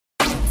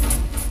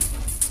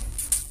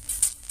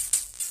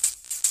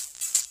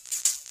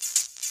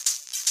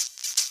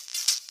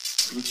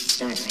Why don't you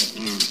start right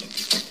now and get the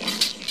fuck out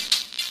of here?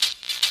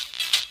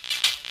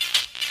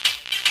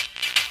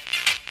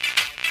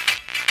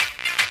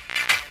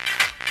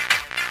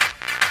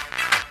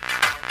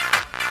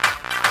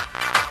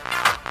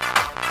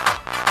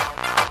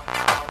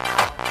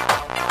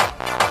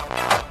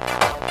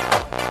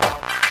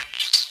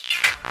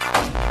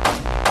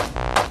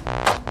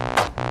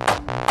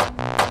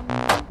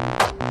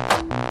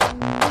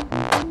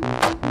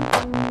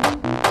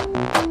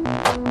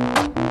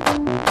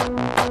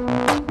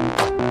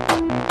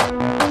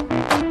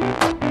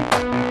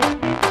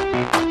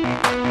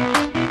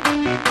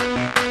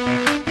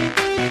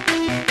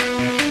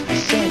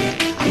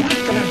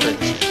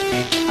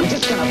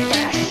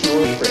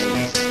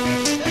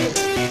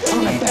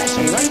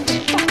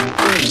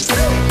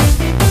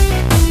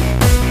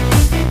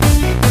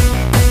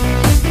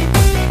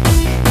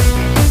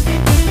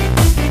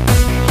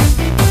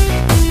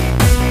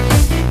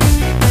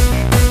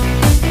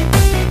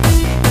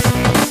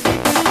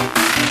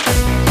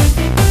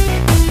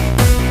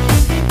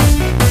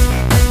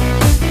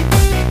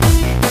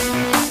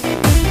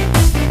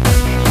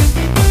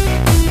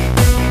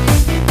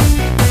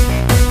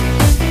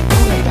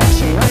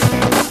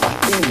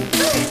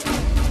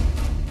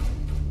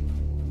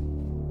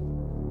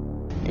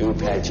 You've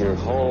had your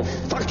whole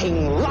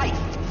fucking life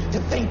to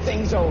think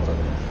things over.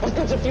 What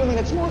good's a few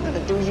minutes more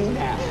gonna do you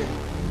now?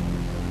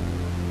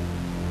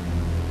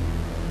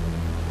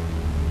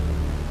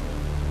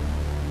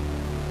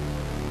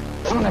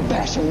 I'm gonna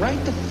bash him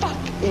right the fuck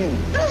in.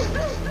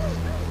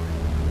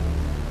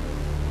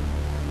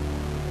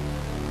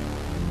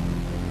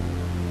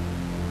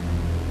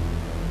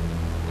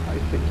 I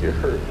think you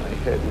hurt my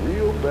head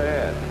real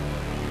bad.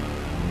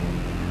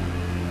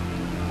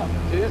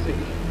 I'm dizzy.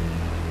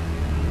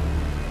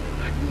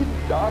 I need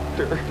a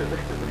doctor.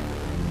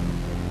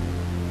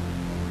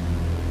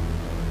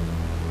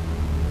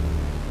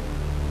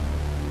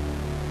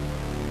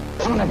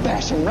 I'm gonna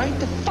bash him right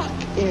the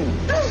fuck in.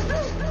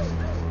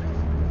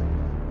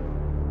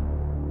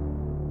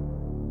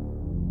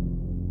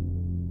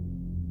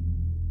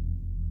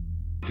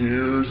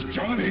 Here's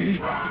Johnny.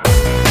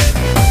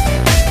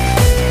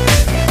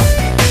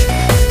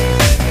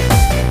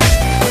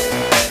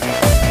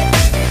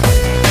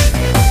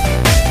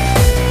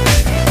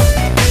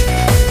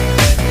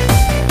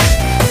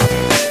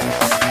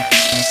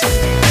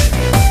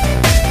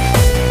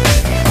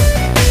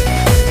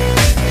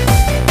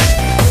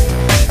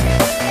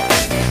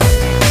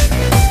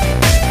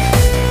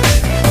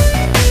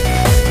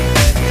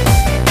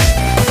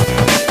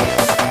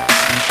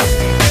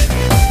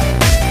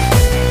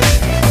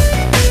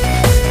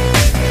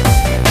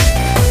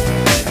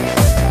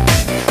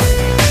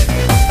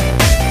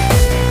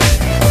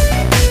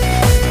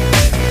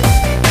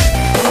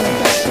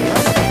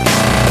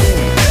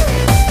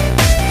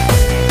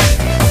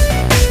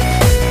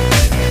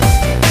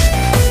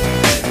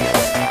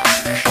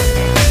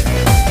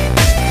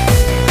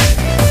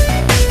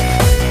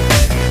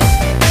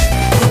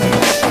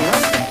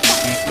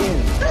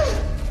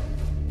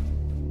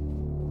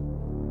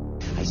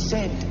 I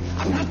said,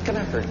 I'm not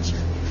gonna hurt you.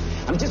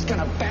 I'm just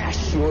gonna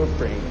bash your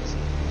brains.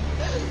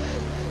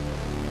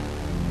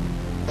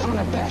 I'm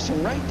gonna bash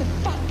him right the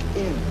fuck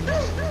in.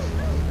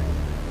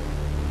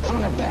 I'm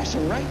gonna bash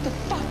him right the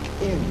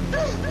fuck in.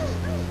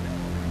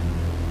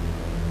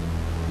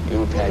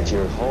 You've had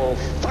your whole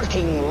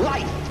fucking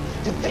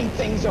life to think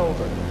things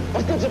over.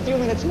 What good's a few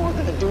minutes more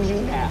gonna do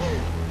you now?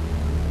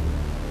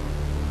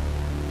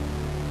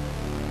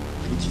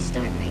 Why don't you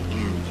start right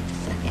now and get the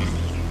fuck out of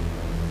here?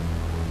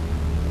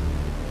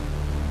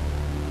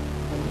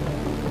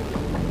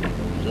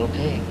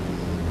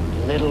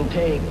 Little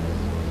pig,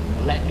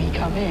 let me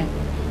come in.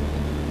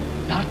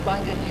 Not by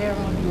the hair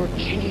on your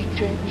chinny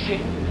chin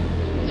chin.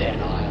 Then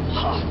I'll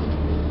huff,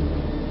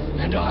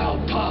 and I'll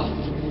puff,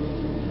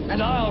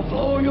 and I'll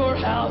blow your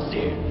house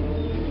in.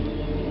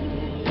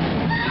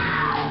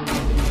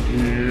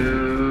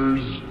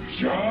 Here's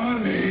Johnny.